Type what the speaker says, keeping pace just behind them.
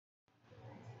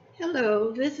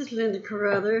Hello, this is Linda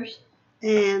Carruthers,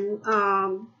 and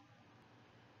some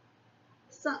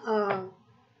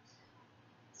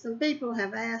people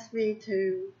have asked me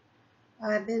to.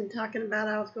 I've been talking about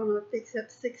I was going to fix up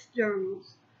 6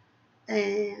 journals,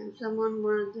 and someone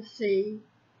wanted to see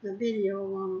the video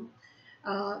on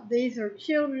them. These are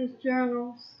children's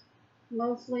journals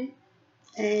mostly,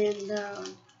 and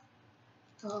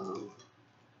um,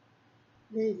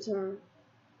 these are.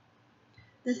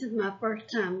 This is my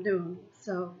first time doing it,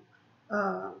 so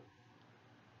uh,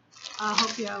 I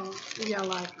hope y'all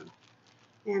like them.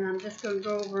 And I'm just going to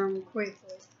go over them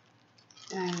quickly.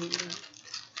 And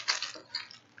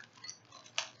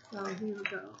so here we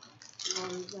go.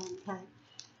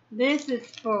 This is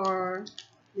for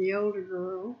the older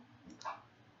girl.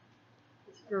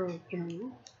 It's girl's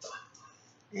journal.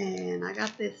 And I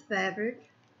got this fabric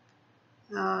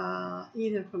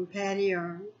either from Patty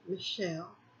or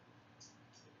Michelle.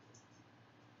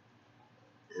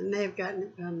 I may have gotten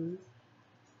it from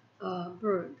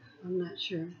Brooke. I'm not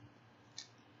sure.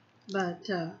 But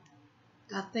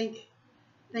I think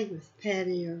it was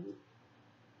Patty or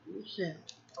Michelle.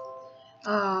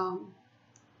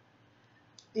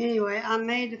 Anyway, I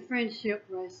made a friendship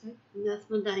bracelet, and that's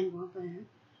my dangle there.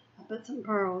 I put some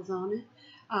pearls on it.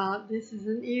 This is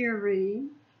an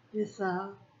earring. It's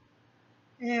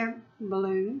air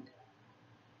balloon.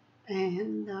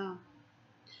 And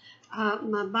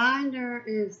my binder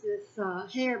is this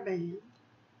hairband.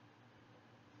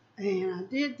 And I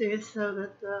did this so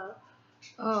that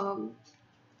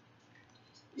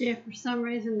if for some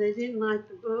reason they didn't like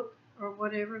the book or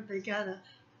whatever, they got a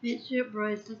friendship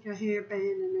bracelet, a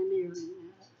hairband, and an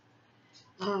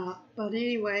earring. But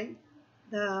anyway,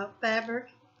 the fabric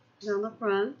is on the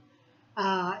front.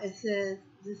 It says,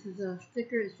 this is a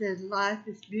sticker, it says life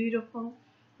is beautiful,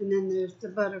 and then there's the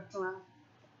butterfly.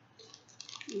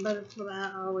 The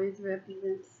butterfly always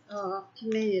represents, to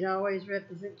me it always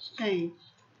represents change.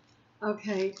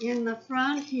 Okay, in the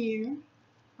front here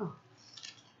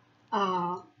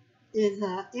is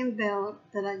an envelope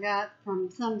that I got from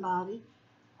somebody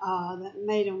that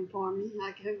made them for me.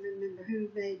 I can't remember who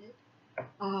made it,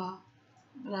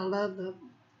 but I love the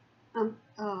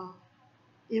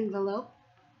envelope.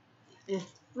 It's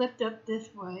flipped up this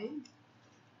way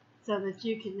so that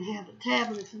you can have the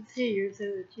tablets here so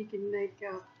that you can make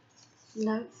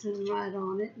notes and write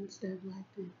on it and stuff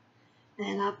like that.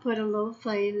 And I put a little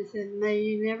saying that says, may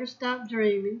you never stop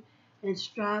dreaming and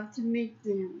strive to meet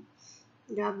them.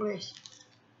 God bless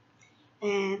you.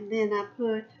 And then I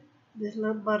put this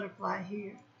little butterfly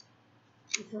here.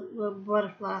 It's a little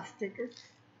butterfly sticker.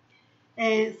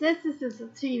 And since this is a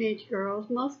teenage girl,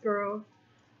 most girls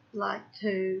like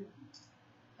to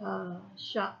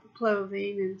shop for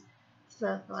clothing and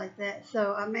stuff like that.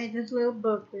 So I made this little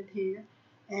booklet here,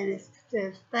 and it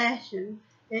says fashion.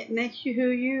 It makes you who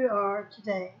you are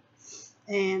today.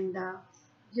 And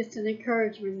just an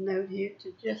encouragement note here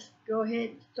to just go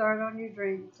ahead and start on your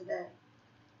dream today.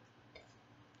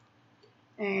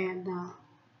 And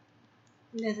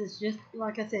this is just,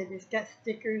 like I said, it's got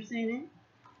stickers in it.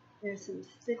 There's some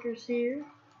stickers here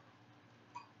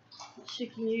that she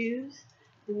can use.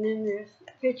 And then there's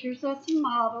pictures of some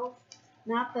models.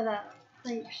 Not that I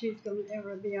think she's going to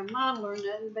ever be a model or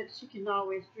nothing, but she can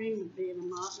always dream of being a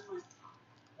model.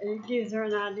 And it gives her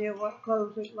an idea of what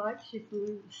clothes look like. She can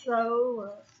learn to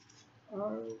sew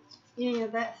or any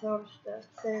of that sort of stuff.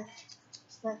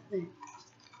 That's it.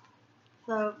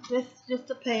 So this is just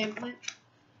a pamphlet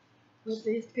with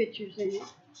these pictures in it.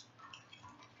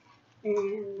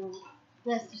 And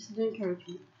that's just an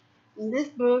encouragement. And this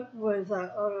book was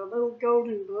a little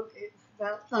golden book. It's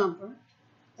about Thumper.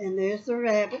 And there's the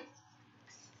rabbit.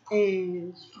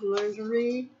 And she learned to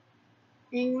read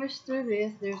English through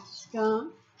this. There's the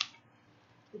skunk,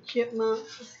 the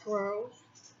chipmunks, the squirrels.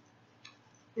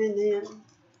 And then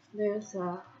there's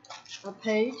a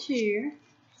page here.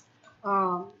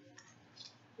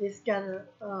 It's got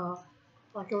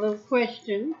like a little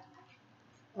question,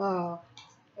 a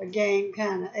game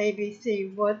kind of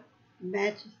ABC, what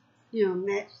matches,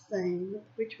 match thing,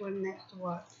 which one matches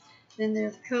what. Then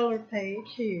there's a color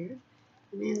page here.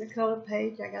 And in the color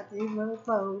page, I got these little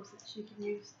clothes that she can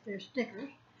use. They're stickers,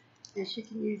 and she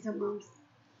can use them on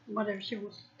whatever she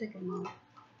wants to stick them on.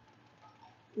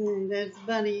 And there's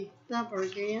Bunny Thumper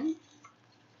again.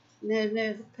 And then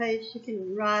there's a page she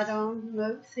can write on,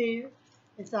 notes here.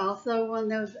 It's also one of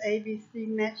those ABC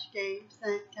match games,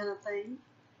 that kind of thing.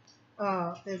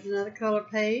 There's another color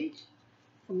page,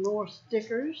 some more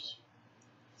stickers.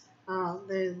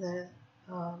 There's a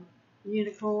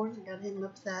unicorn. I got him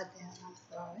upside down, I'm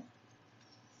sorry.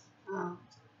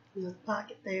 There's a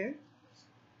pocket there.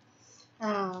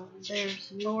 There's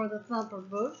some more of the Thumper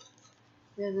book.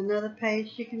 There's another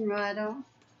page she can write on.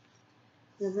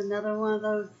 There's another one of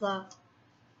those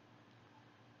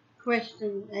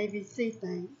question ABC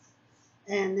things.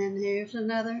 And then here's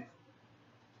another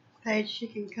page she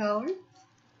can color.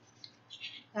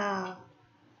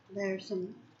 There's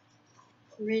some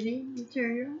reading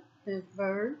material. There's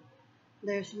bird.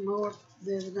 There's some more.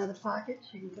 There's another pocket.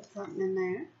 She can put something in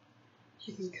there.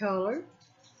 She can color.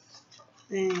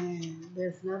 And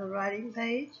there's another writing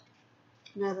page.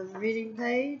 Another reading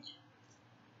page.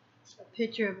 A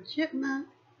picture of a chipmunk.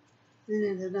 Then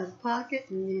there's another pocket.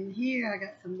 And in here I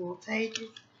got some more pages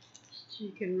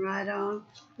she can write on.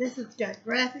 This has got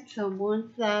graphics on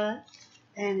one side.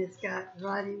 And it's got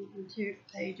writing material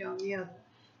page on the other.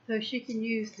 So she can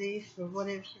use these for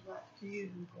whatever she likes to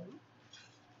use them for.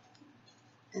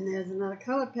 And there's another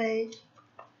color page.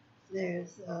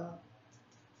 There's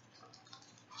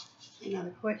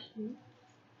another question.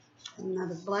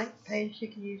 Another blank page she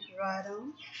can use to write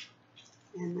on.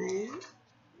 And then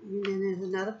there's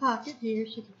another pocket here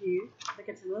she can use. Look,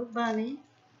 it's a little bunny.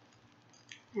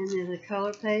 And there's a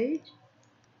color page.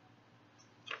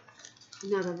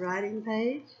 Another writing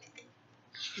page.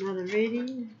 Another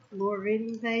reading. More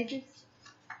reading pages.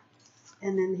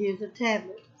 And then here's a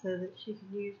tablet so that she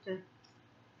can use to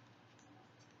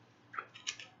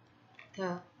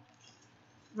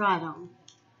write on.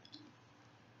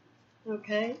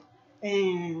 Okay,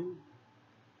 and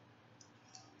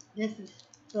this is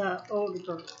the older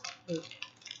book.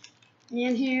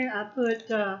 In here I put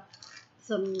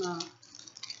some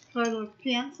colored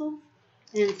pencils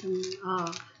and some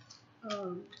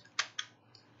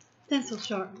pencil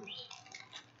sharpeners.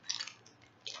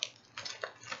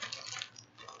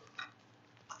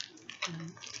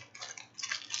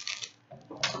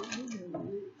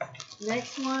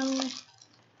 Next one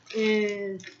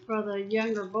is for the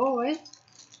younger boy.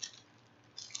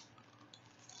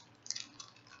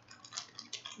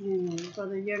 And for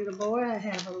the younger boy, I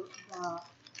have a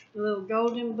little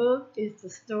golden book. It's the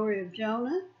story of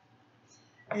Jonah.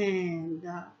 And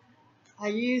I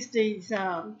use these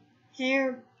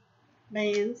hair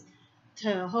bands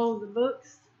to hold the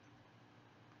books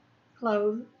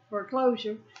closed for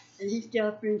closure. And he's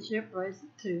got a friendship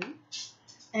bracelet too.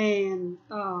 And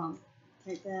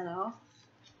take that off.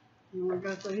 And we'll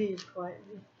go through his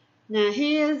quietly. Now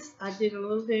his, I did a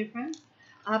little different.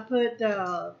 I put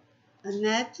a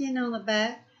napkin on the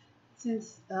back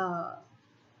since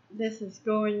these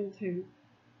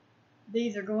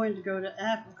are going to go to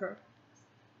Africa.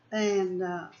 And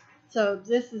so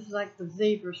this is like the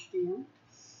zebra skin.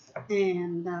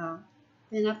 And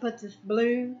then I put this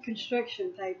blue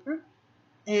construction paper.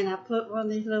 And I put one of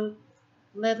these little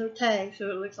leather tags so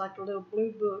it looks like a little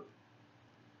blue book.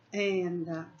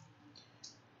 And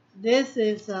this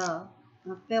is a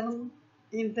film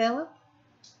envelope,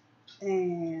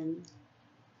 and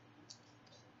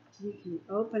you can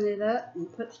open it up and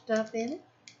put stuff in it.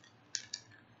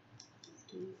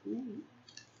 Excuse me,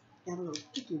 got a little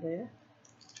sticky there.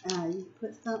 You can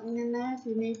put something in there if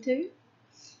you need to.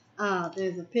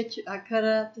 There's a picture. I cut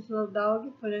out this little dog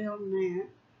and put it on there.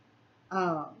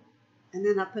 And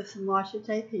then I put some washi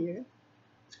tape here.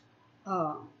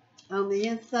 On the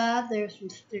inside, there's some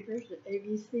stickers, the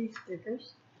ABC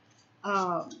stickers.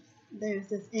 There's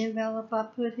this envelope I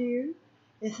put here.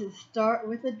 This is Start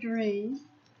with a Dream.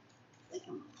 I think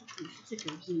I'm going to put these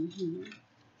stickers in here.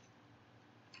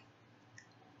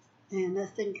 And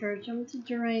let's encourage them to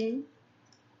dream.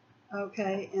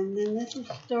 Okay, and then this is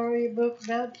a storybook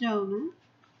about Jonah.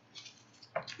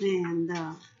 And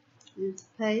there's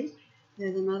a page.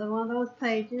 There's another one of those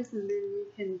pages, and then you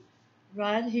can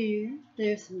right here.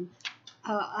 There's some.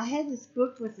 I had this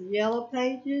book with the yellow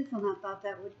pages, and I thought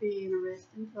that would be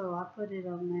interesting, so I put it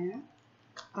on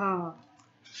there.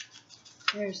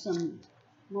 There's some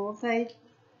more pages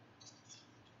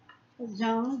of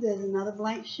Jonah. There's another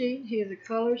blank sheet. Here's a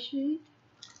color sheet.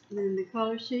 And then the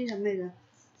color sheet, I made a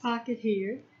pocket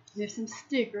here. There's some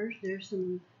stickers. There's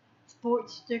some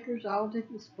sports stickers, all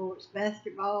different sports: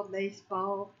 basketball,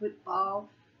 baseball, football,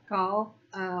 golf,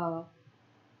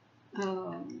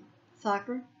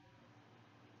 soccer.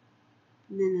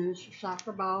 And then there's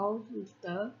soccer balls and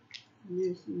stuff. And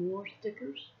there's some more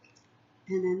stickers.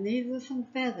 And then these are some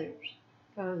feathers,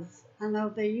 because I know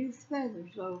they use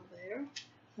feathers over there.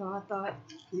 So I thought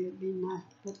it would be nice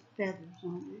to put feathers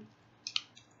on there.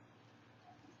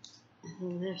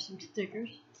 So there's some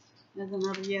stickers. There's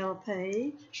another yellow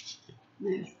page.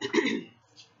 There's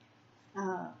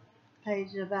a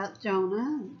page about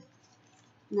Jonah.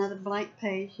 Another blank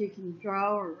page you can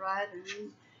draw or write or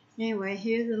read. Anyway,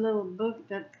 here's a little book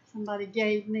that somebody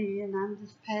gave me, and I'm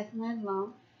just passing it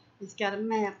along. It's got a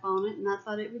map on it, and I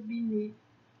thought it would be neat.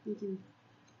 He can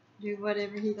do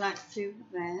whatever he likes to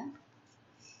with that.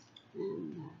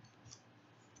 And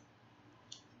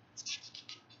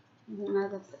there's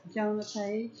another Jonah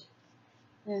page.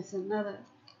 There's another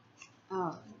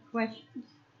question.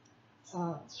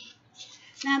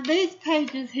 Now these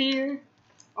pages here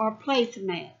are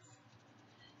placemats,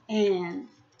 and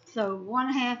so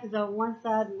one half is on one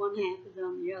side and one half is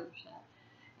on the other side,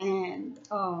 and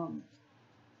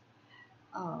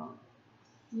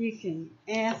you can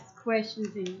ask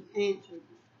questions and answer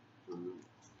them.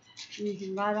 You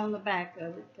can write on the back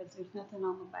of it because there's nothing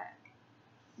on the back.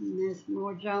 And there's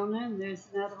more Jonah, and there's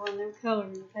another one of them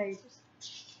coloring pages.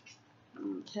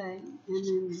 Okay, and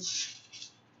then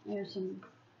there's some.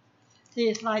 See,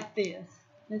 it's like this.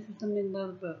 This is the middle of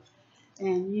the book,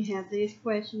 and you have these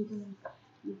questions, and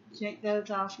you can check those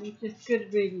off. And it's just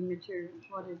good reading material, is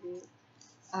what it is.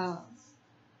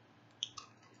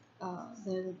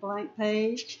 There's a blank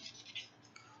page.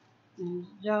 There's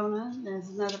Jonah. There's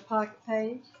another pocket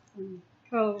page and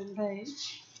coloring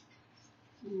page.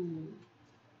 And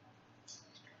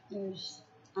there's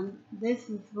this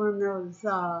is one of those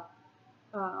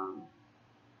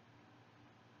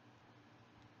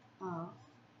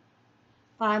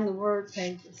find the word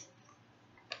pages.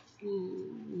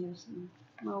 And there's some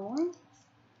more.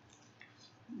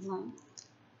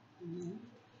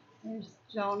 There's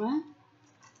Jonah.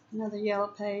 Another yellow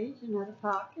page, another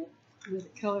pocket with a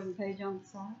coloring page on the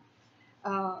side.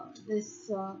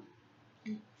 This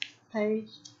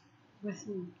page with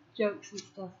some jokes and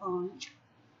stuff on it.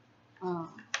 And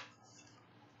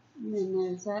then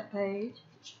there's that page.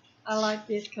 I like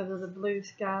this because of the blue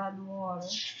sky and the water.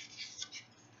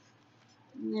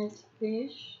 And there's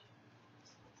fish.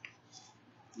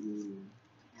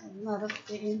 Another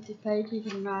empty page you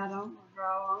can write on or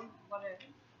draw on, whatever.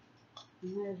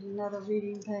 And there's another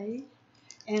reading page.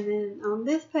 And then on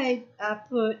this page I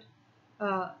put,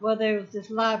 well, there was this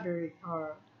library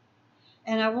card.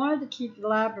 And I wanted to keep the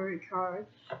library card,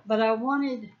 but I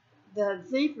wanted the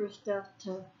zebra stuff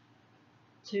to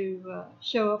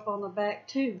show up on the back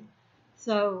too.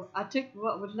 So I took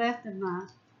what was left of my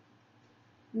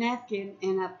napkin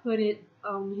and I put it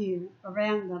on here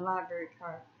around the library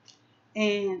card.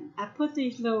 And I put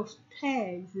these little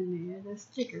tags in there, the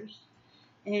stickers,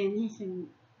 and you can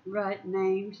write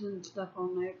names and stuff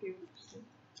on there if you want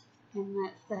to. And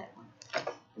that's that one.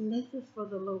 And this is for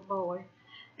the little boy.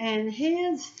 And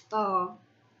his, I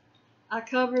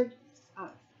covered,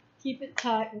 keep it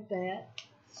tight with that.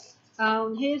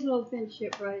 On his little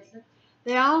friendship bracelet,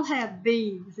 they all have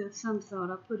beads of some sort.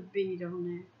 I put a bead on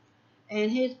there.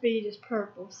 And his bead is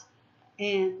purple.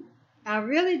 And I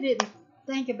really didn't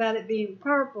think about it being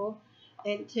purple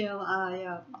until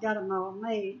I got them all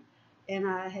made. And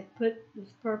I had put this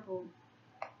purple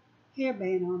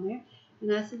hairband on there.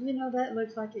 And I said, you know, that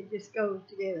looks like it just goes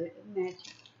together. It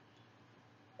matches.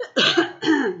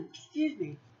 Excuse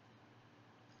me.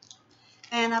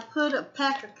 And I put a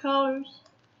pack of colors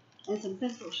and some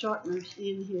pencil sharpeners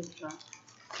in his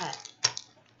pack.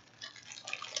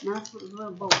 And that's for the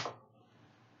little boy.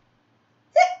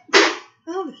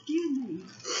 Oh, excuse me.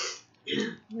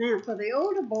 Now for the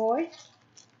older boy,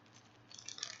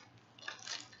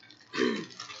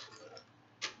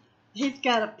 he's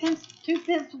got a two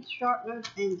pencil sharpeners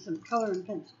and some coloring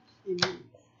pencils in here.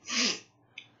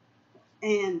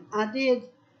 And I did,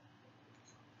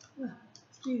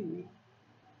 excuse me.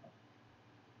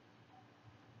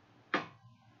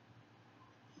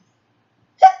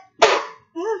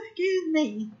 Oh, excuse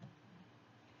me.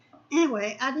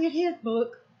 Anyway, I did his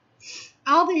book.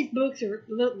 All these books are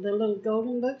the little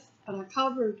golden books, but I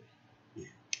covered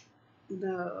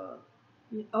the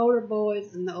older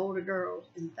boys and the older girls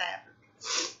in fabric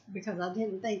because I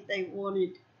didn't think they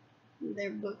wanted their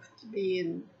books to be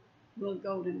in little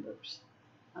golden books.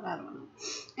 But I don't know.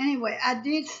 Anyway, I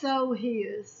did sew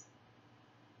his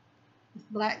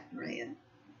black thread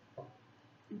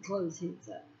and close his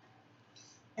up.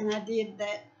 And I did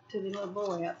that to the little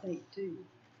boy, I think, too.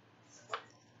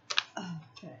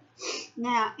 Okay.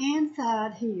 Now,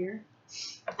 inside here,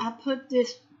 I put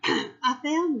this, I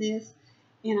found this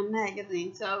in a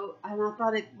magazine, and I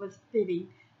thought it was fitting.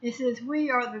 It says,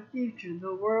 "We are the future,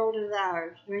 the world is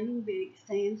ours. Dream big,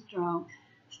 stand strong.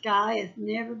 Sky is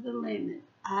never the limit.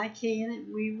 I can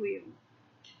and we will."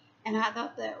 And I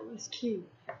thought that was cute.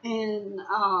 And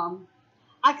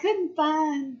I couldn't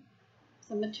find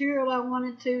some material I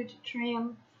wanted to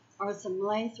trim or some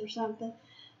lace or something,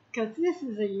 because this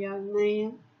is a young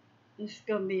man. This is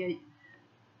going to be a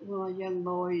young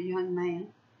boy, a young man.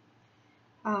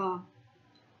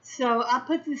 So I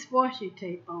put this washi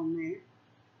tape on there,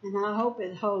 and I hope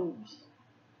it holds.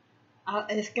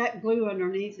 It's got glue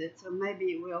underneath it, so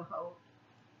maybe it will hold.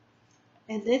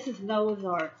 And this is Noah's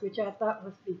Ark, which I thought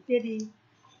was befitting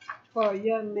for a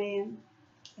young man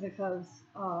because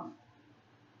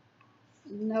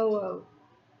Noah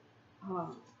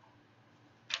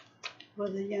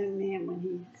was a young man when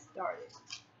he started.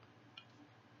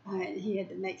 He had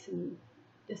to make some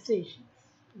decisions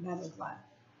about his life.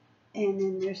 And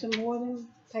then there's some more than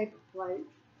paper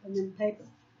plates and then paper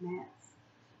mats.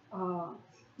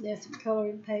 There's some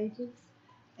coloring pages.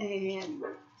 And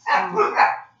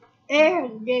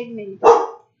Aaron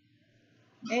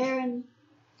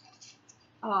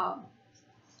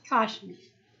Koshman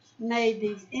made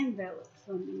these envelopes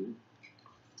for me.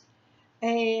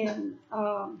 And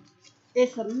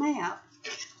it's a map.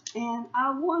 And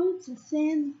I wanted to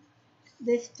send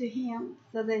this to him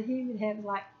so that he would have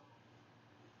like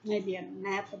maybe a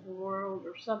map of the world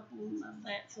or something of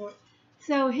that sort.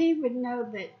 So he would know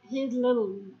that his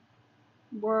little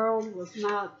world was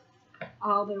not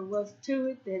all there was to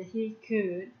it, that he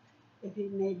could, if he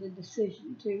made the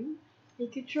decision to, he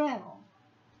could travel.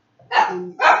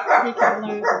 And he could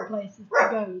learn some places to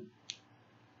go.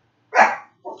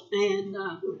 And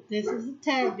this is a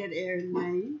tag that Aaron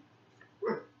made.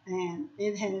 And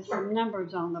it has some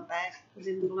numbers on the back for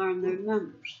them to learn their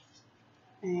numbers.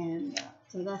 And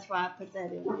so that's why I put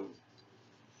that in here.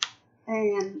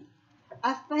 And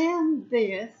I found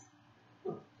this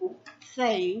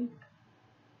saying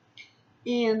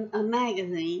in a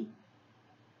magazine,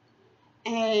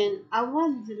 and I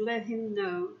wanted to let him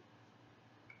know,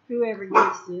 whoever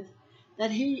gets this,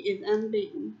 that he is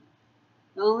unbeaten.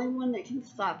 The only one that can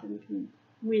stop him from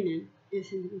winning is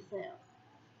himself.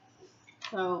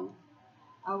 So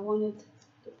I wanted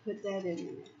to put that in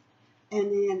there. And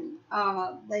then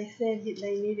they said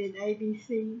they needed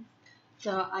ABCs,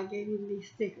 so I gave him these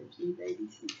stickers, these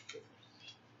ABC stickers.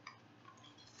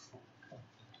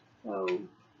 So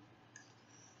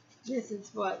this is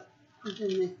what is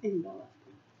in this envelope.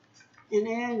 And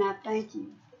Aaron, I thank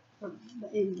you for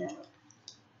the envelope.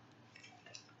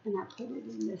 And I put it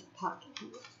in this pocket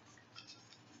here.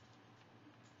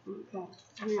 Okay,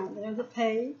 now there's a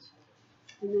page,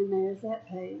 and then there's that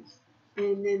page.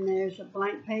 And then there's a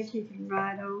blank page he can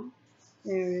write on.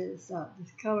 There is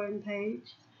this coloring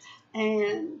page.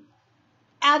 And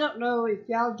I don't know if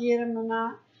y'all get them or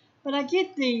not, but I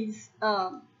get these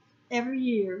every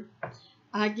year.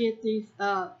 I get these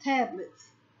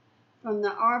tablets from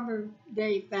the Arbor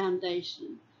Day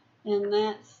Foundation. And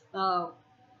that's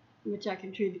which I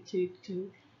contribute to.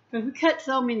 Because we cut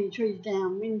so many trees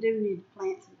down, we do need to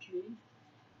plant some trees.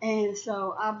 And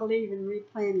so I believe in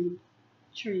replanting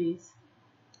trees.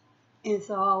 And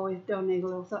so I always donate a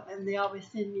little something. And they always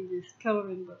send me this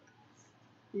coloring book,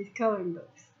 these coloring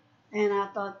books. And I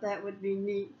thought that would be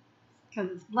neat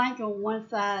because it's blank on one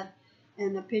side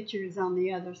and the picture is on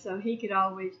the other. So he could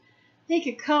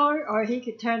color or he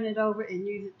could turn it over and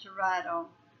use it to write on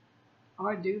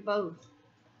or do both.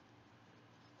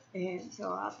 And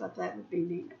so I thought that would be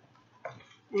neat.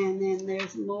 And then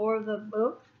there's more of the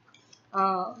book.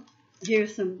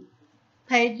 Here's some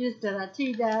pages that I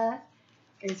tea-dyed.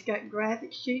 It's got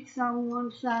graphic sheets on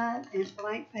one side and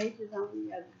blank pages on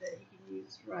the other that he can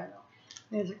use to write on.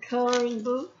 There's a coloring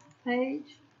book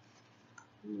page,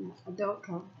 adult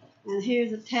color. And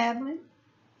here's a tablet.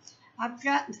 I've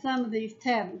gotten some of these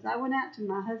tablets. I went out to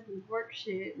my husband's work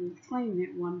shed and cleaned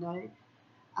it one day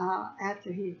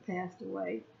after he had passed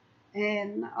away.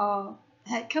 And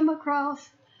had come across,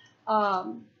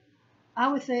 I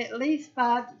would say at least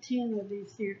 5 to 10 of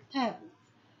these here tablets.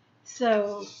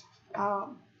 So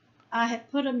I had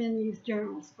put them in these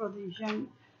journals for these young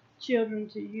children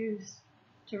to use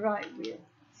to write with.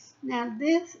 Now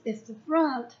this is the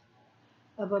front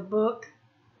of a book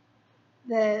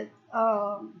that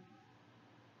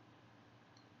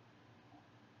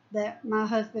that my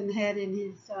husband had in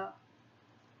his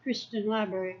Christian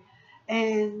library,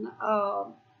 and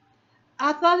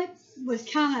I thought it was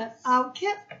kind of,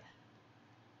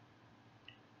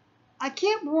 I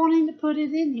kept wanting to put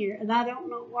it in here, and I don't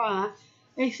know why,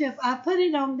 except I put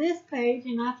it on this page,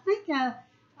 and I think I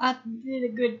did a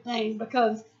good thing,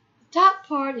 because the top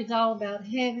part is all about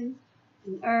heaven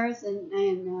and earth and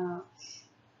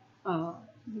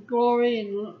the glory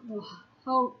and the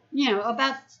whole,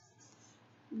 about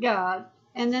God.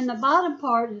 And then the bottom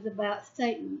part is about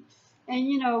Satan. And,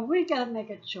 we got to make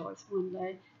a choice one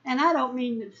day. And I don't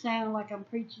mean to sound like I'm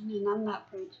preaching, and I'm not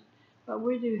preaching. But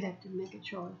we do have to make a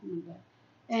choice one day.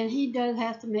 And he does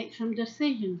have to make some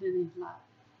decisions in his life.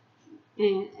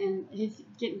 And he's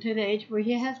getting to the age where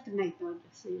he has to make those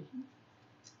decisions.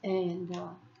 And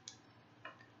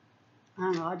I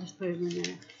don't know, I just put it in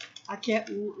there. I kept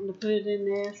wanting to put it in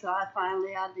there, so I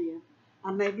did.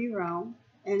 I may be wrong.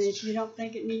 And if you don't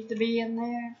think it needs to be in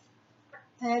there,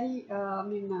 Patty,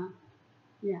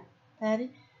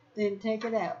 Patty, then take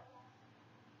it out.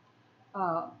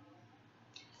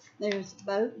 There's the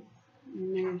boat,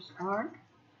 and there's Art,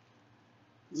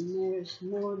 and there's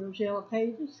more of those yellow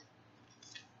pages.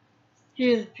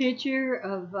 Here's a picture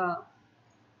of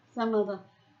some of the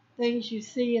things you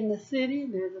see in the city.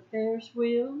 There's a Ferris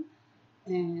wheel,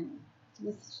 and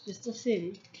this is just a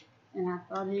city. And I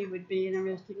thought he would be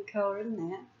interested in coloring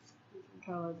that. You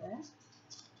can color that.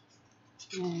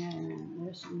 And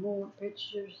there's some more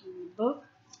pictures in the book.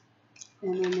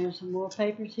 And then there's some more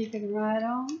papers he can write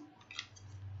on.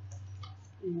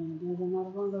 And there's another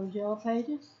one of those yellow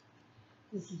pages.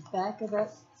 This is the back of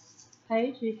that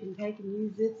page. You can take and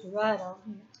use it to write on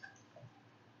here.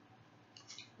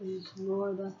 There's more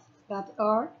about the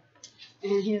art.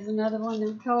 And here's another one of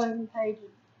them coloring page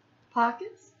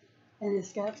pockets. And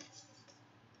it's got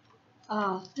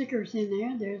stickers in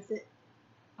there. There's the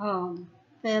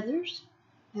feathers.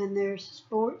 And there's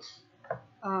sports.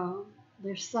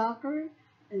 There's soccer.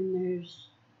 And there's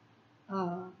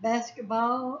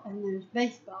basketball, and there's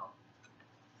baseball.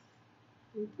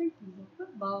 I think there's a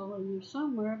football in here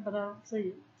somewhere, but I don't see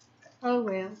it. Oh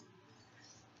well.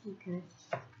 Okay.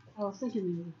 I was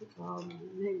thinking there was a football in there,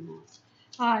 maybe not.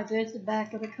 Alright, there's the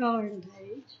back of the coloring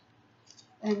page.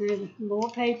 And there's more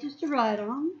pages to write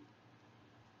on.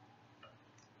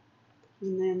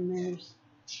 And then there's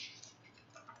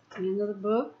the end of the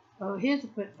book. Oh, here's a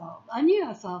football. I knew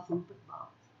I saw some footballs.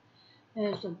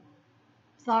 There's a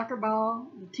soccer ball,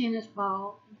 the tennis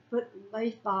ball,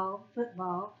 baseball,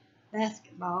 football,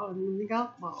 basketball, and then the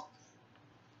golf balls.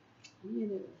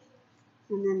 And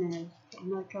then there's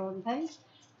another coloring page.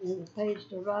 There's a page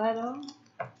to write on.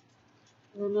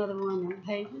 There's another one of the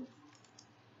pages.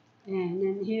 And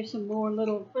then here's some more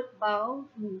little footballs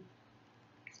and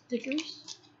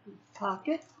stickers,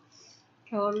 pocket,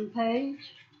 coloring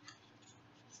page.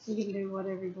 He can do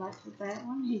whatever he likes with that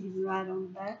one. He can write on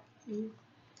the back here.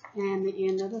 And the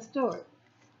end of the story.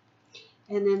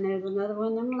 And then there's another one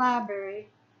of them library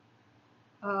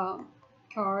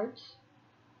cards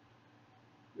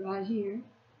right here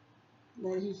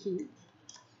that he can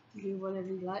do whatever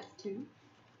he likes to.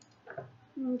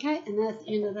 Okay, and that's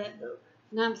the end of that book.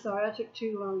 And I'm sorry, I took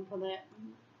too long for that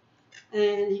one.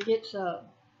 And he gets a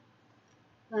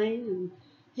thing, and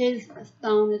his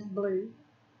stone is blue.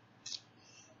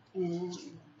 And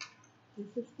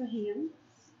this is for him.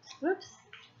 Whoops.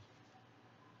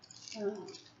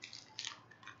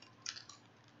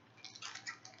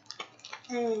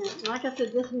 And like I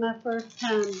said, this is my first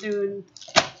time doing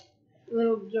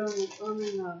little journal,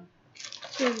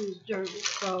 children's journal.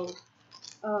 So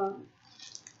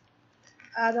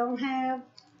I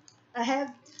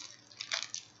have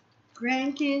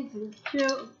grandkids and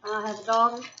children. I have a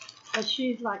daughter, but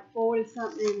she's like 40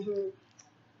 something, and her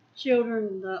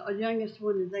children, the youngest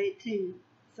one is 18.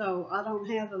 So I don't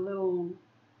have the little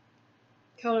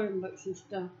coloring books and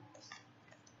stuff.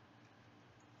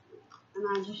 And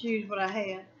I just use what I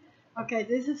had. Okay,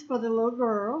 this is for the little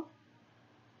girl.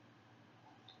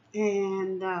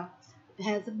 And it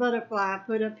has a butterfly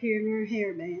put up here in her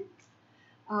hairband.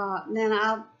 Then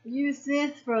I'll use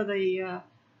this for the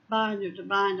binder to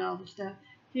bind all the stuff.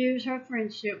 Here's her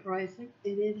friendship bracelet,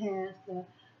 and it has the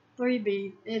 3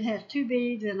 beads. It has 2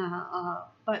 beads and a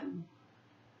button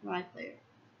right there.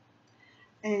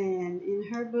 And in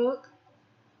her book,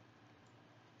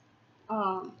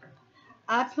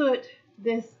 I put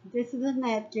this is a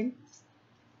napkin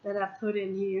that I put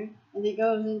in here, and it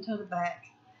goes into the back.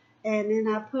 And then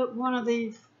I put one of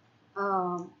these,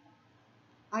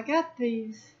 I got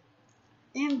these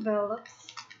envelopes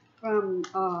from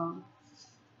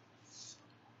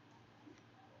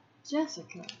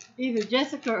Jessica, either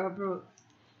Jessica or Brooke.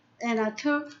 And I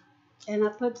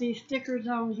put these stickers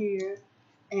on here,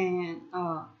 and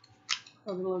for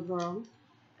the little girl.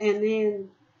 And then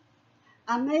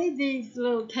I made these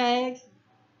little tags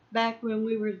back when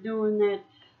we were doing that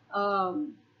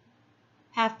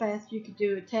how fast you could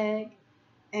do a tag.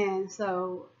 And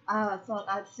so I thought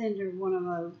I'd send her one of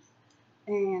those.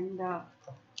 And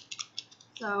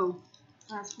so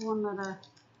that's one that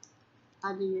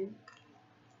I did.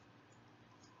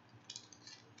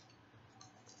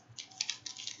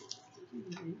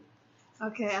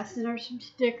 Okay, I sent her some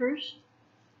stickers.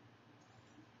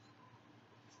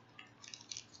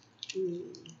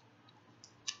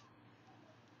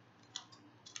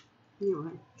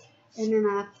 Anyway, and then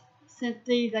I sent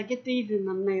these. I get these in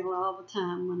the mail all the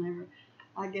time whenever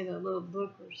I get a little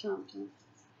book or something.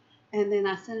 And then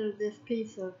I sent her this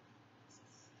piece of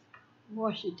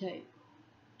washi tape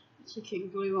she can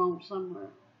glue on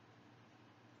somewhere,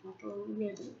 like a little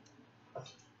ribbon.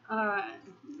 Alright,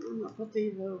 I'm going to put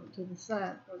these over to the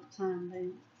side for the time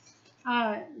being.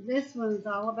 Alright, this one's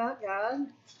all about God.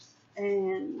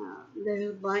 And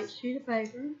there's a blank sheet of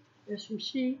paper. There's some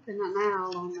sheep and an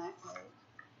owl on that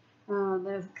page.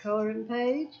 There's a coloring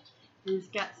page, and it's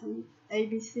got some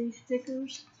ABC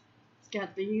stickers. It's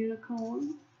got the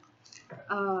unicorn.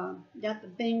 Got the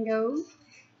bingo,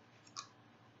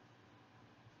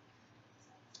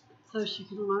 so she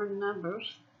can learn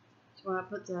numbers. That's why I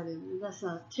put that in there. That's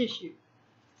a tissue.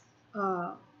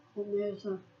 And there's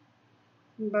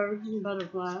birds and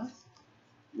butterflies.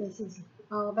 This is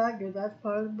all about good. That's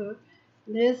part of the book.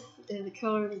 This is a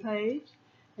coloring page,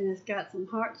 and it's got some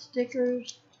heart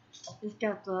stickers. It's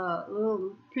got the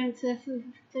little princesses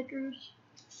stickers.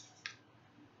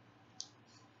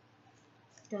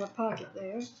 It's got a pocket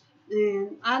there.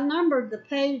 And I numbered the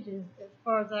pages as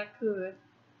far as I could,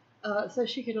 so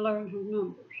she could learn her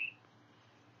numbers.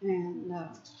 And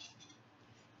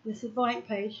this is a blank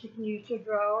page she can use to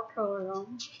draw or color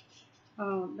on.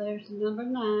 There's number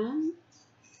 9.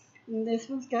 And this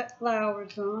one's got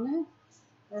flowers on it.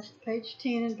 That's page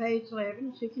 10 and page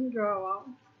 11 she can draw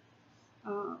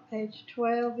on. Page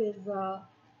 12 is a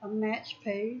match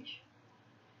page.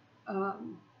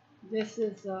 This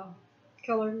is a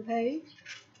coloring page.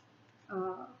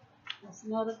 That's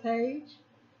another page.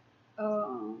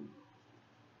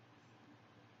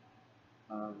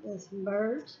 There's some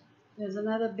birds. There's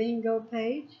another bingo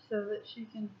page so that she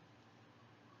can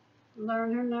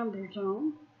learn her numbers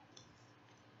on.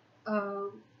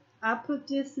 I put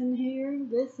this in here.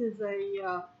 This is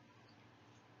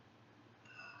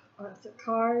it's a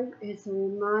card. It's a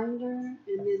reminder,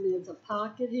 and then there's a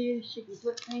pocket here she can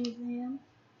put things in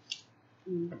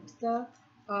and stuff.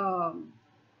 I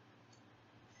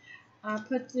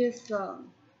put this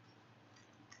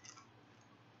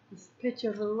this picture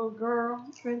of a little girl,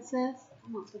 princess.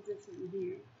 I'm gonna put this in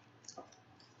here. So,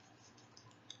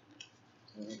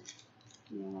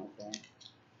 yeah, like that.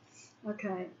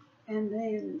 Okay. And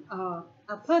then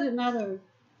I put another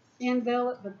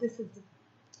envelope, but this is the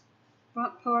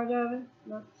front part of it.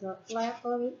 That's the flap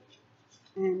of it.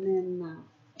 And then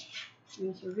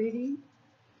there's a reading.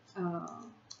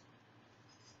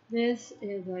 This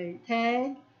is a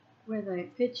tag with a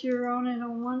picture on it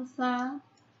on one side.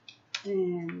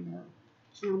 And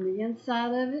on the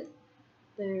inside of it,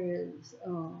 there is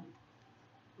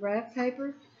graph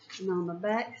paper. And on the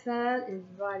back side is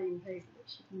writing paper that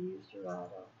she can use to write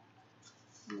on.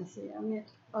 Let's see, I know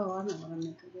what I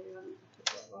meant to do. I need to put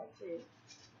that right there.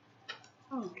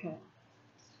 Okay.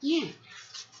 Yeah.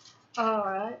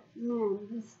 Alright, now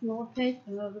this is more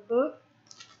paper of the book.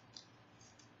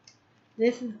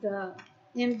 This is the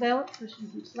envelope so she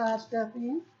can slide stuff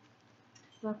in.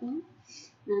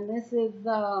 And this is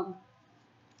the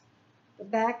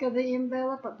back of the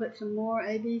envelope. I put some more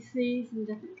ABCs and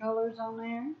different colors on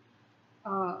there.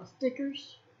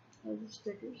 Stickers. Those are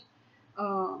stickers.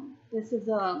 This is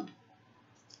a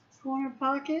corner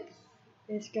pocket.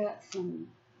 It's got some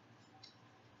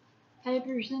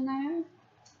papers in there.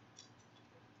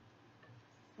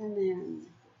 And then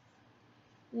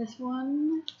this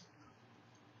one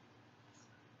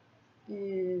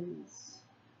is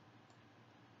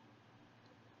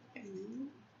a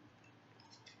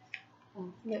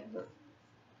flip book.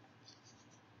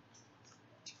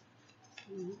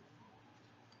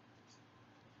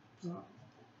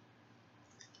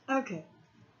 Okay.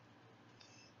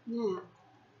 Now,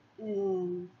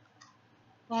 and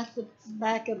that's the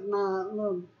back of my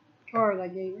little card I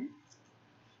gave her.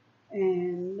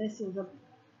 And this is the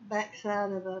back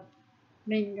side of the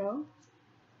bingo.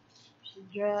 She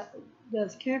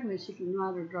does carefully, she can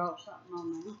write or draw something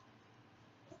on there.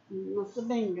 And that's the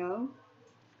bingo.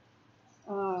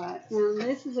 Alright, now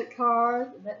this is a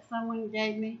card that someone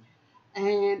gave me,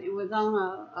 and it was on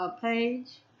a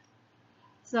page.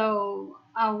 So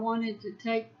I wanted to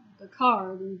take the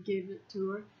card and give it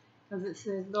to her because it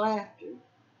says laughter.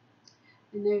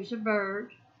 And there's a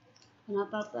bird, and I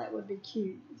thought that would be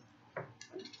cute.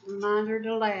 Remind her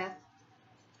to laugh.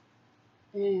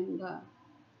 And the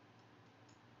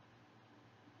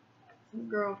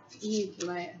girl needs to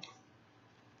laugh.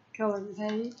 Coloring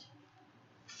page.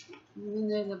 And then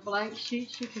there's a blank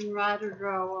sheet she can write or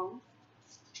draw on.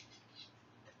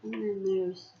 And then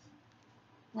there's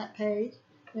that page.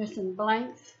 There's some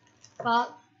blank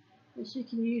spots that she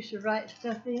can use to write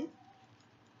stuff in.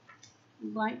 A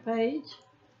blank page.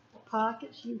 A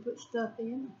pocket she can put stuff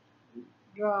in.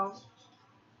 Draw.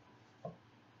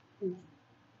 And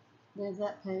there's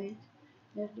that page.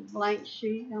 There's the blank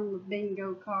sheet on the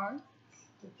bingo card,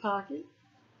 the pocket,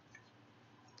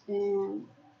 and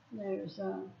there's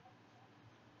a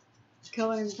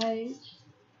coloring page,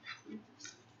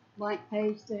 blank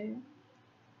page there,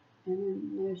 and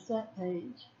then there's that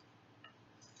page,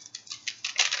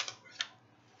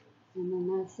 and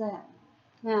then that's that.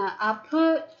 Now, I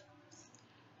put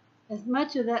as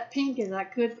much of that pink as I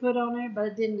could put on there, but I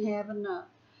didn't have enough.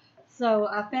 So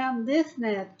I found this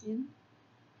napkin,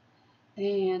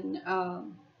 and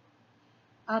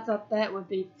I thought that would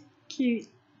be cute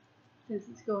since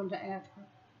it's going to Africa.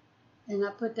 And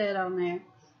I put that on there.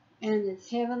 And it's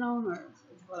Heaven on Earth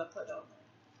is what I put on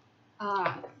there.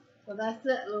 Alright, so that's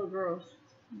that little girl's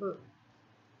book.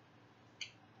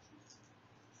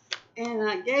 And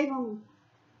I gave them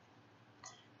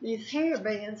these hair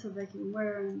bands so they can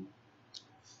wear them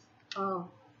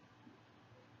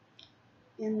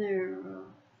in their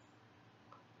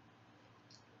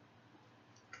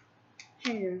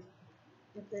hair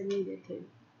if they needed to.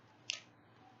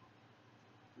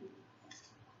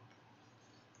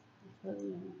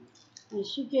 And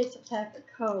she gets a type of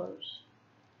colors.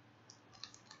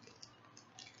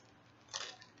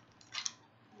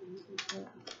 I'm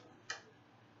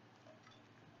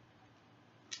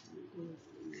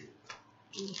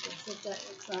just going to put that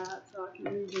aside so I can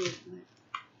redo it.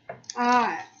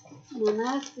 Alright, now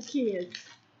that's the kids.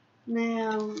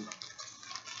 Now,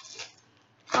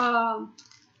 I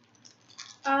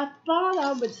thought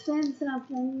I would send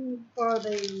something for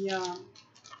the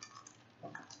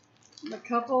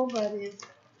couple that is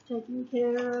taking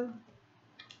care of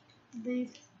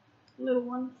these little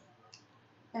ones.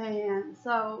 And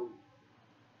so,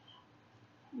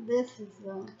 this is,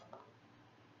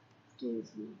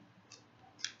 excuse me.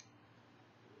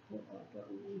 Put that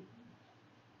on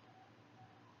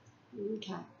there.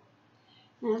 Okay.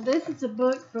 Now, this is a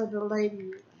book for the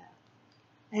lady of the house.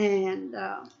 And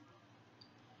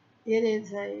it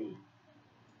is a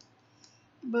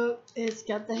book. It's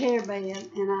got the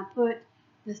hairband, and I put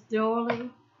this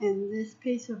doily and this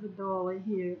piece of a doily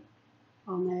here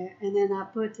on there, and then I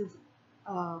put this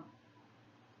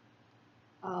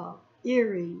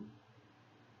earring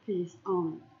piece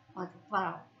on it, like a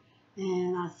flower,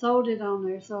 and I sewed it on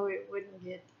there so it wouldn't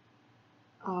get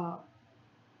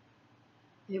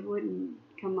it wouldn't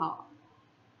come off.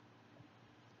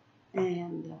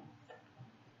 And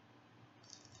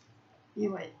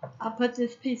anyway, I put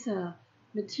this piece of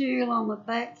material on the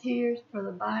back here for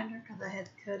the binder because I had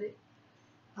to cut it.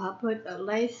 I put a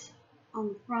lace on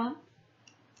the front,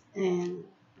 and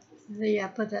see, I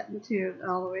put that material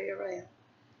all the way around.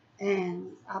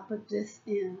 And I put this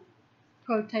in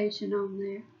quotation on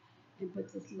there and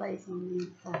put this lace on the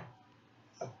inside.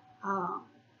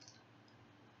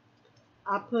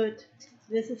 I put,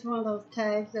 this is one of those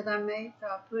tags that I made, so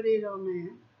I put it on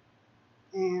there,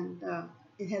 and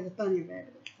it has a bunny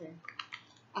rabbit there.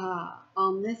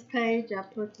 On this page, I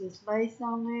put this lace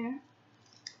on there,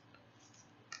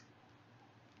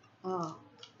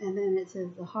 and then it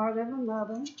says the heart of a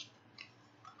mother.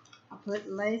 I put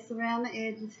lace around the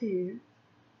edges here,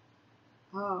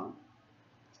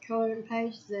 coloring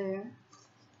page there.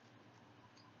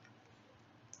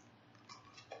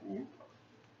 Yeah.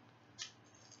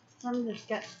 Some just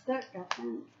got stuck, I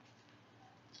think.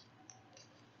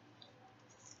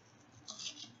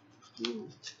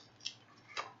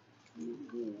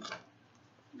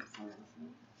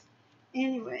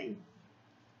 Anyway,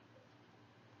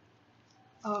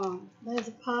 there's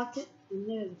a pocket, and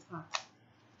there's a pocket.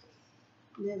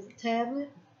 And there's a tablet,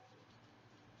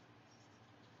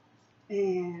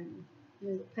 and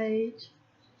there's a page,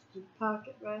 the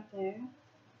pocket right there.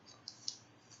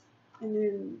 And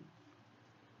then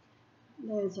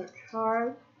there's a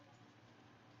card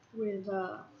with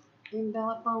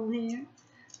envelope on here.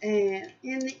 And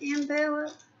in the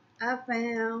envelope, I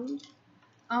found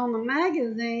on the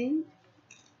magazine,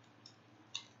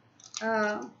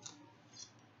 I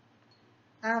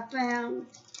found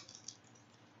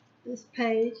this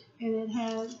page, and it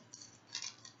has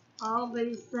all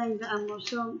these things. I'm going to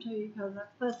show them to you because I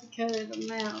fussy colored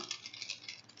them out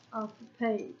off the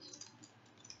page.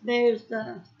 There's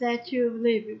the Statue of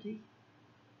Liberty.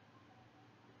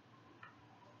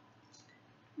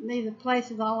 These are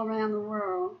places all around the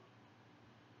world.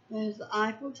 There's the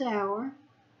Eiffel Tower.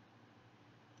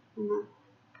 And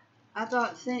I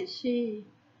thought since she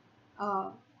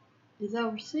is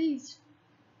overseas,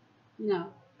 you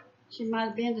know, she might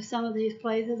have been to some of these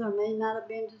places or may not have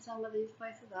been to some of these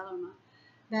places. I don't know.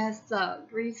 That's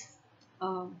Greece,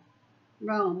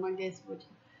 Rome, I guess.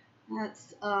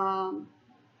 That's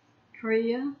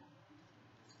Korea,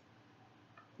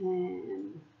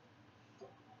 and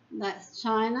That's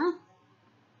China.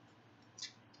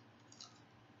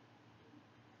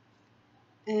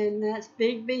 And that's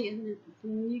Big Ben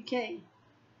from the UK.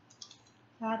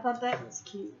 So I thought that was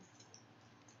cute.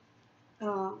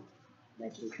 They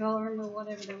can color them or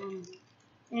whatever they want to do.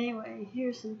 Anyway,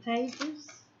 here's some pages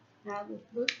out of this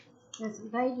book. There's some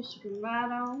pages you can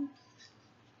write on.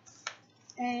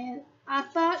 And I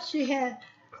thought she had,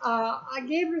 I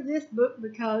gave her this book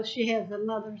because she has a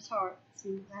mother's heart.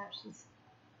 Seems that she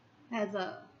has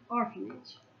a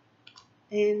orphanage.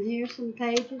 And here's some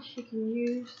pages she can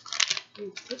use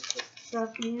to put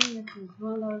stuff in. This is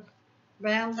one of those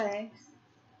brown bags.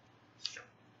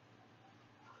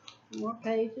 More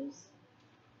pages.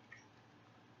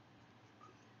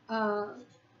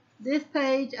 This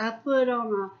page I put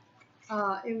on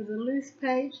it was a loose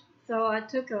page, so I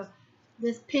took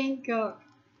this pink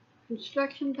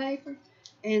construction paper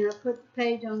and I put the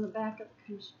page on the back of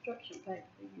the construction paper.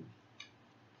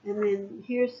 And then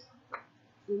here's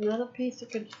another piece of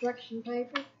construction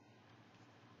paper.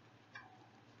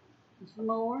 Some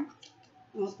more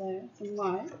out there, some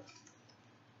white.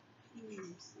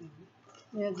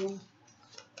 There's this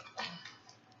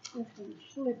one's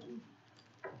slipping.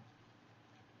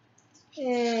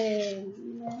 And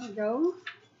there we go.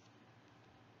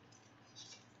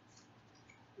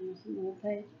 There's some more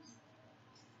pages.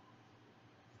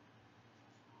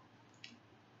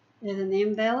 There's an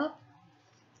envelope.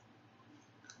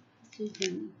 She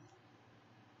can,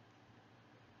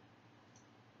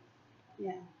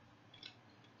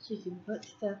 she can put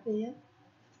stuff in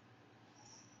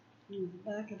the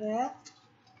back of that.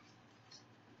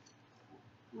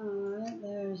 Alright,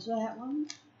 there's that one.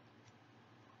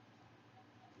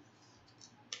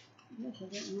 I guess I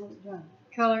didn't have it done.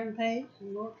 Coloring page,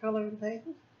 some more coloring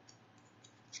paper.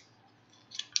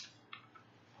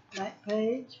 Back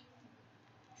page.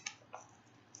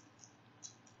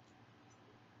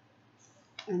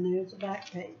 And there's the back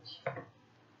page.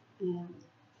 And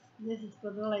this is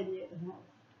for the lady at the house.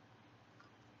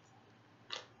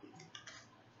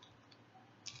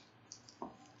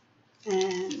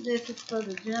 And this is for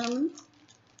the gentleman.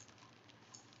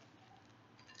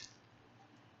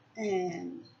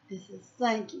 And this is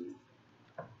thank you.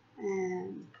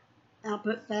 And I'll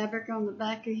put fabric on the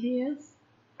back of his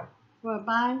for a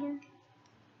binder.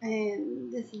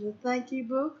 And this is a thank you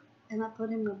book. And I put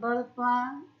in a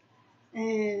butterfly.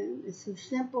 And it's a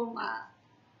simple life.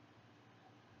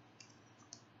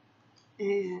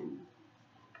 And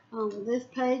on this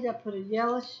page I put a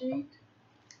yellow sheet.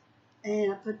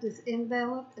 And I put this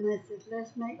envelope, and it says,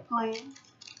 let's make plans.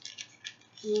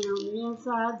 And on the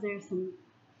inside, there's some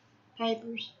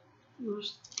papers, little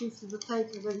pieces of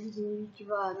paper that you can use to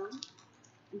write on.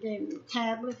 I gave him a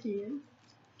tablet here.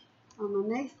 On the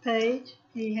next page,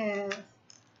 he has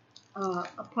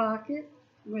a pocket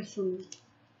with some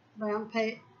brown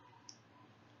paper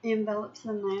envelopes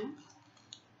in there.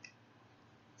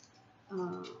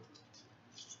 And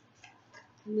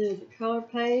there's a color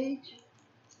page.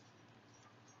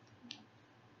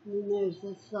 And then there's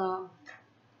this,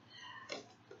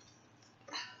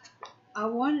 I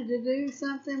wanted to do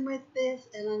something with this,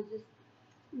 and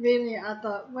I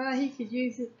thought, well, he could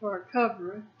use it for a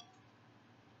cover.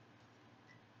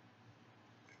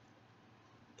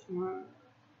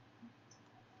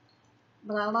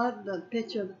 But I like the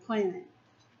picture of the planet.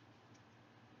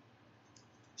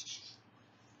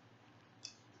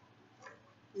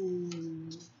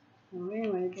 And, well,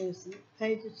 anyway, there's some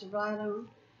pages to write on.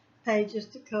 Pages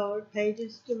to color,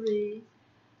 pages to read,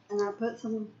 and I put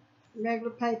some regular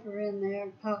paper in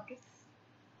there, pockets,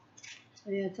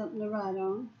 so you had something to write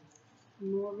on.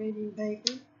 More reading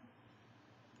paper,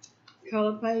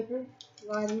 color paper,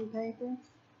 writing paper,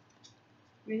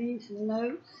 reading some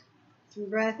notes, some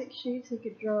graphic sheets he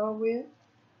could draw with,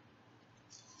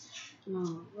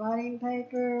 writing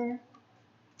paper,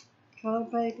 color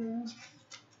paper,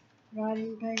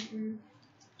 writing paper.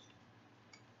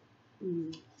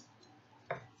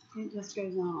 It just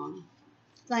goes on.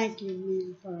 Thanking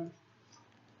me for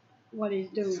what he's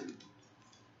doing.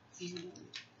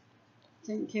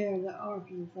 Taking care of the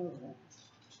orphans over there.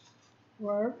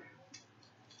 Work.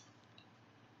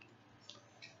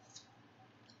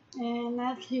 And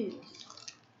that's his.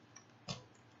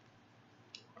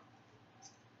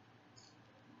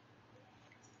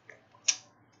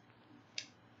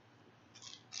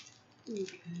 Okay.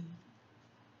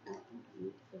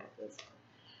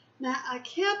 Now I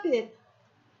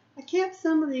kept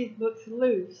some of these books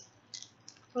loose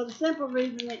for the simple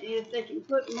reason that is they can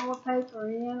put more paper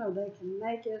in, or they can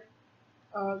make it,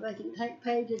 or they can take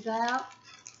pages out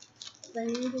if they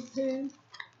needed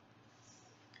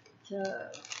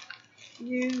to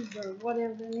used or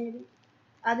whatever they needed.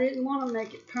 I didn't want to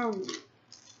make it permanent.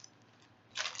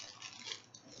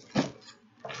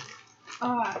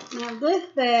 Alright, now this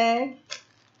bag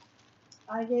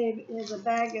I gave is a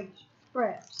bag of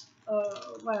scraps.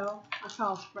 Well, I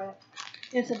call scraps.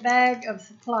 It's a bag of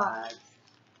supplies.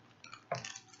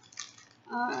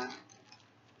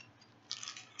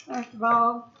 First of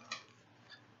all,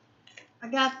 I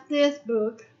got this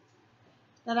book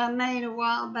that I made a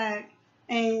while back,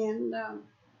 and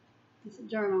it's a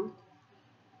journal.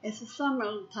 It's a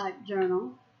summer type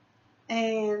journal,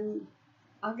 and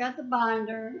I got the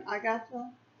binder. I got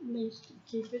the leash to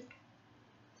keep it.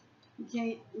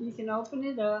 You can open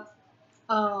it up.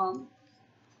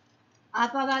 I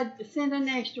thought I'd send an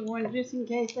extra one just in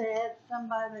case they had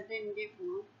somebody that didn't get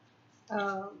one,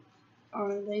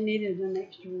 or they needed an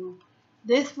extra one.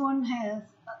 This one has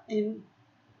in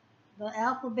the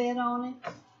alphabet on it.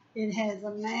 It has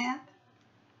a map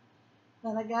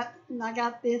that I got, and I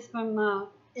got this from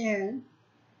Erin.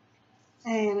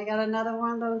 And I got another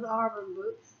one of those Arbor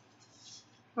books,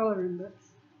 coloring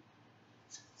books.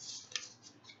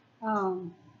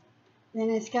 Then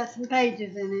it's got some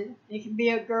pages in it. It can be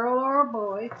a girl or a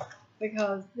boy,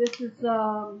 because this is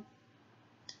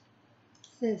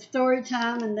says story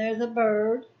time, and there's a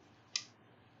bird.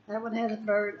 That one has a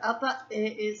bird. I thought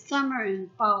it's summer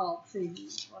and fall season.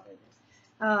 Is what it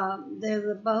is. There's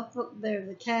a buffalo. There's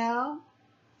a cow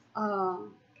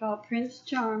called Prince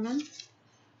Charming.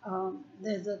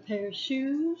 There's a pair of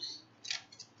shoes.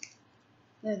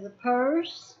 There's a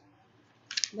purse.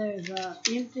 There's a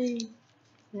empty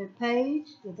page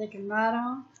that they can write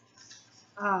on.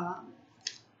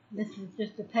 This is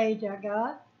just a page I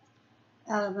got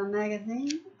out of a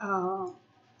magazine.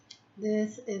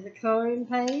 This is a coloring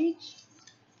page,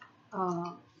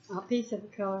 a piece of a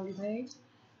coloring page,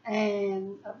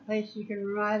 and a page you can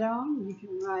write on. You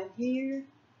can write here,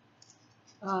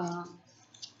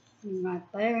 right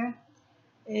there.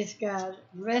 It's got a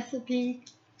recipe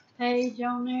page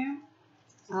on there.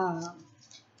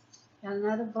 Got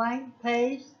another blank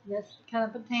page. That's kind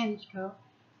of a tannish color.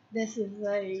 This is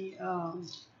a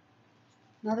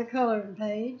another coloring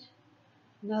page.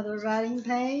 Another writing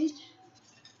page.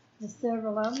 There's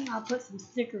several of them. I'll put some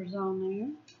stickers on there.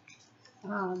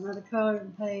 Another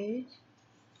coloring page.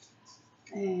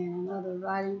 And another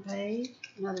writing page.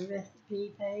 Another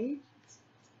recipe page.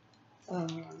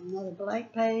 Another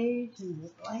blank page.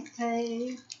 Another blank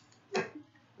page.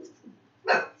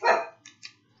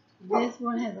 This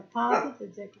one has a pocket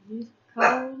that they can use for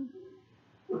coloring.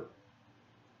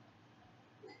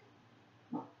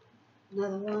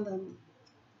 Another one of the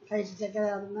pages I got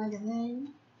out of the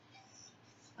magazine.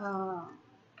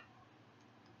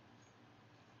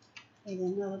 There's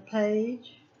another page.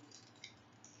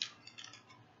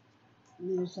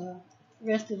 And there's the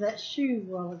rest of that shoe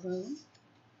a while ago.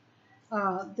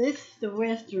 This is the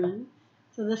Western,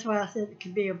 so that's why I said it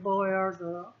could be a boy or a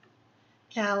girl.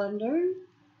 Calendar.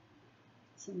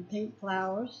 Some pink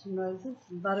flowers, some roses,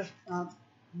 some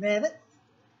rabbits,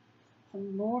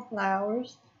 some more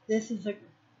flowers. This is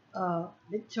a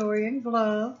Victorian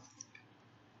glove.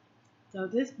 So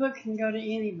this book can go to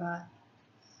anybody.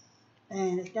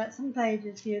 And it's got some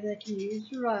pages here that you can use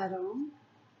to write on.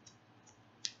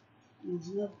 There's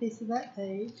another piece of that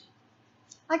page.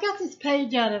 I got this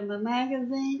page out of a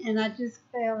magazine, and I just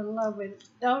fell in love with it.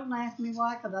 Don't ask me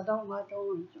why, because I don't like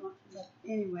orange. But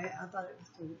anyway, I thought it was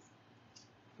cool.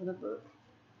 The book.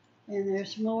 And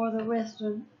there's more of the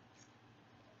Western,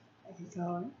 I can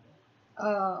call it.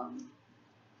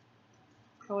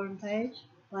 Coloring page,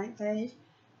 blank page,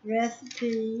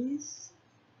 recipes,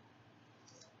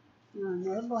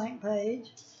 another blank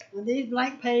page. Now these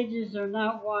blank pages are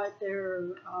not white,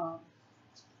 they're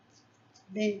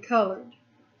being colored,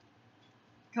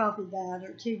 coffee dyed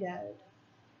or tea dyed.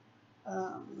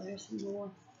 There's some more.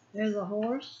 There's a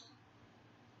horse.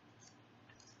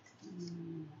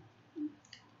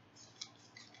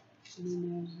 And then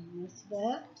there's the rest of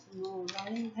that, some more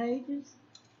writing pages.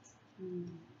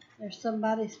 There's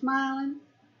somebody smiling.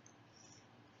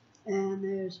 And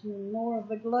there's more of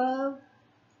the glove.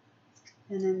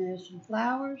 And then there's some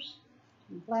flowers.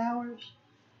 And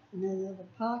then there's a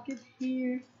pocket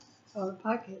here. Oh, the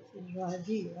pocket is right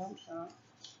here, I'm sorry.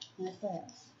 That's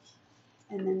that.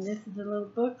 And then this is a little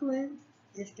booklet.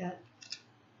 It's got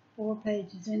 4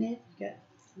 pages in it. It's got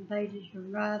some pages to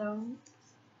write on.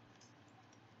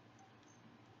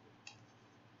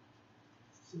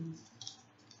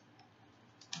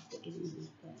 I'll stick it in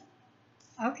like that.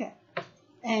 Okay.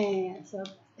 And so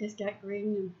it's got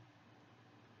green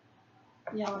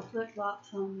and yellow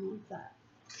flip-flops on one side.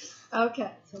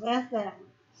 Okay, so that's that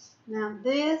one. Now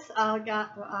this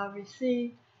I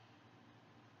received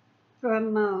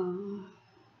from,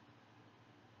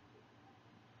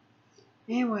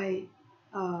 anyway,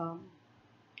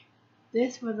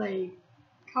 this was a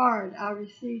card I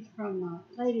received from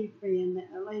a lady friend,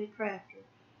 a lady crafter,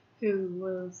 who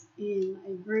was in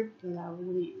a group that I was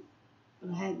in,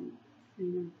 but I hadn't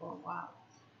seen her for a while.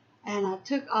 And I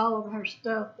took all of her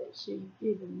stuff that she had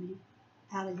given me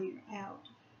out of here out,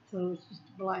 so it's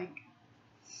just blank.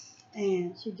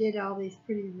 And she did all these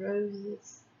pretty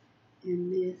roses in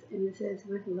this, and it says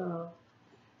with love.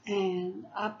 And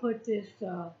I put this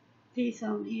piece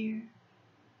on here,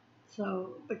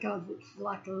 so because it's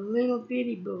like a little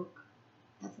bitty book.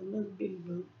 That's a little bitty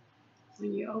book.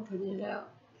 When you open it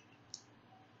up,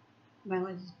 well,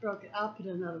 I just broke it. I'll put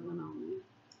another one on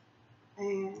there.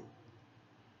 And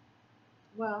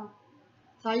well,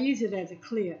 so I use it as a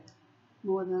clip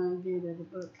more than I did as a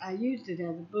book. I used it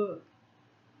as a book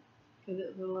because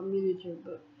it was a little miniature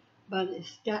book, but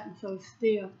it's gotten so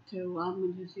stiff too. I'm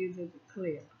gonna just use it as a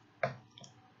clip.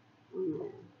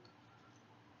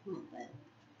 Like that.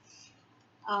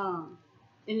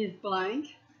 It is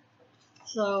blank,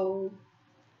 so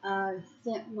I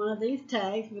sent one of these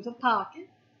tags with a pocket.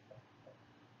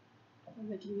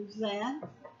 We can use that.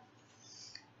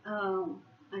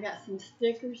 I got some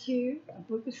stickers here, a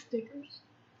book of stickers.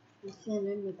 I sent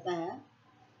in with that.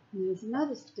 And there's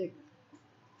another sticker.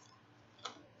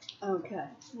 Okay,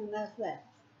 and that's that.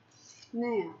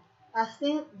 Now, I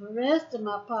sent the rest of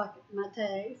my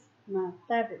tags, my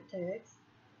fabric tags,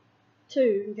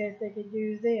 too, in case they could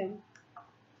use them.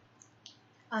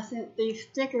 I sent these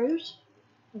stickers.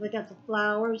 They got the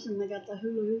flowers, and they got the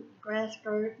hula hoop grass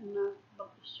skirt and the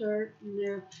shirt.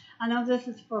 And I know this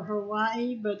is for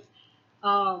Hawaii, but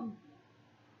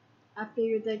I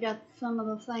figured they got some of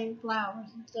the same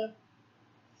flowers and stuff.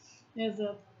 There's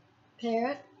a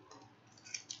parrot.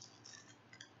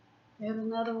 There's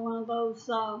another one of those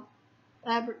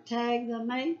fabric tags I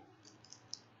made.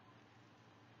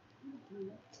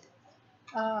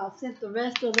 I sent the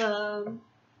rest of the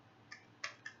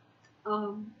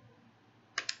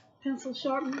pencil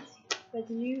sharpeners they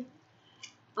can use.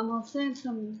 I'm going to send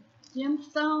some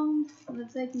gemstones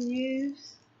that they can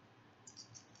use,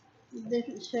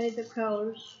 different shades of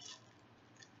colors.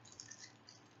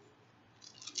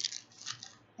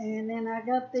 And then I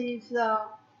got these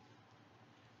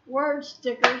word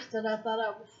stickers that I thought I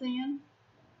would send.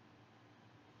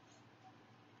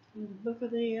 There's a book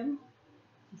of them.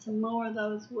 And some more of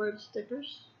those word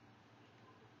stickers,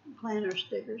 planner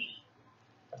stickers.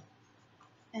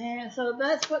 And so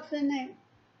that's what's in there.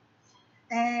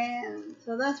 And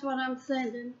so that's what I'm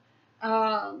sending.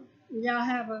 Y'all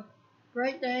have a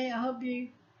great day. I hope you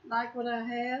like what I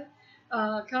have.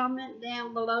 Comment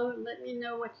down below and let me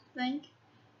know what you think.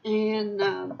 And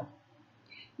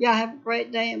y'all have a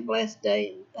great day and blessed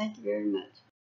day. And thank you very much.